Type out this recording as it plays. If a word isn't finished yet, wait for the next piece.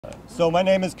So my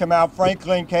name is Kamal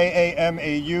Franklin,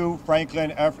 K-A-M-A-U,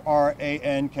 Franklin, F-R-A-N-K-L-I-N.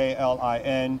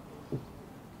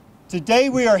 Today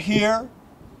we are here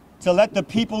to let the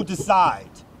people decide.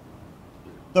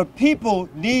 The people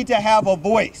need to have a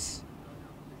voice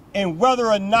in whether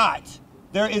or not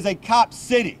there is a cop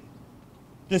city.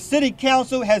 The city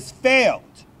council has failed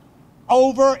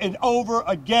over and over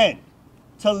again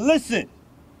to listen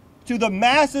to the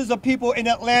masses of people in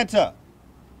Atlanta.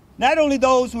 Not only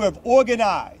those who have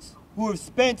organized, who have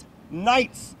spent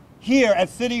nights here at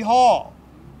City Hall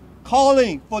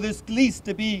calling for this lease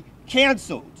to be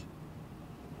canceled,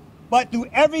 but through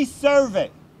every survey,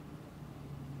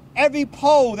 every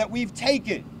poll that we've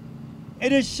taken,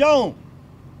 it has shown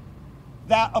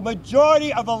that a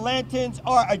majority of Atlantans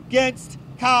are against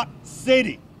Cop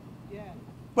City. Yeah.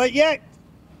 But yet,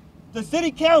 the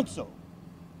City Council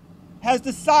has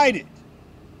decided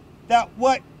that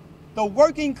what the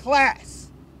working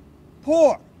class,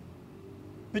 poor,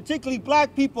 particularly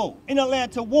black people in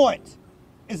Atlanta want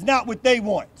is not what they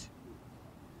want.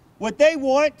 What they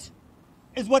want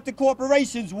is what the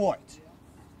corporations want.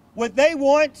 What they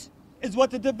want is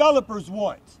what the developers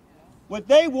want. What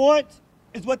they want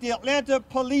is what the Atlanta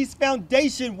Police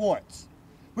Foundation wants,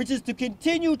 which is to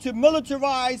continue to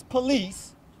militarize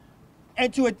police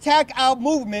and to attack our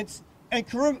movements and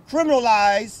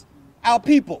criminalize our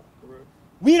people.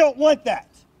 We don't want that.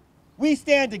 We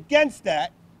stand against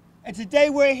that. And today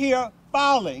we're here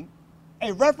filing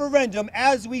a referendum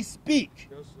as we speak,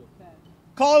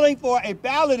 calling for a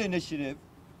ballot initiative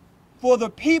for the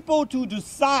people to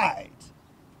decide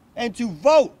and to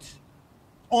vote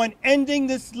on ending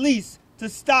this lease to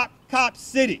stop Cop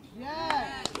City.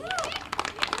 Yes.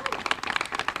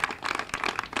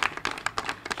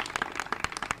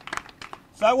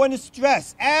 So I want to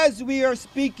stress, as we are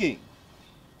speaking,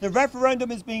 the referendum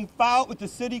is being filed with the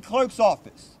city clerk's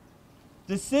office.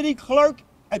 The city clerk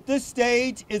at this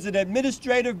stage is an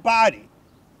administrative body.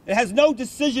 It has no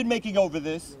decision making over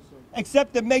this,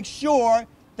 except to make sure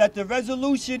that the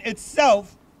resolution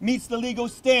itself meets the legal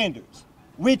standards,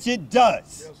 which it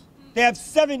does. Yes. They have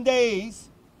 7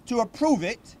 days to approve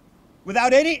it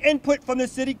without any input from the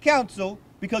city council,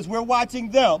 because we're watching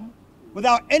them,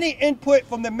 without any input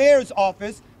from the mayor's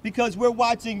office, because we're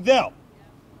watching them.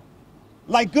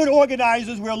 Like good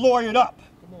organizers, we're lawyered up,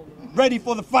 ready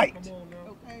for the fight.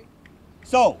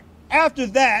 So after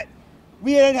that,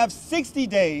 we then have 60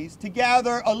 days to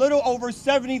gather a little over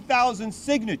 70,000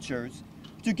 signatures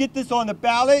to get this on the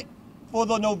ballot for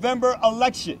the November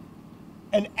election.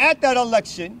 And at that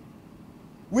election,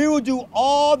 we will do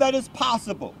all that is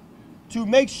possible to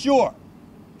make sure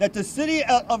that the city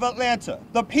of Atlanta,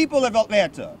 the people of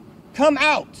Atlanta, come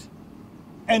out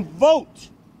and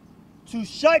vote to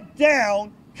shut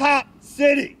down Cop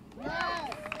City.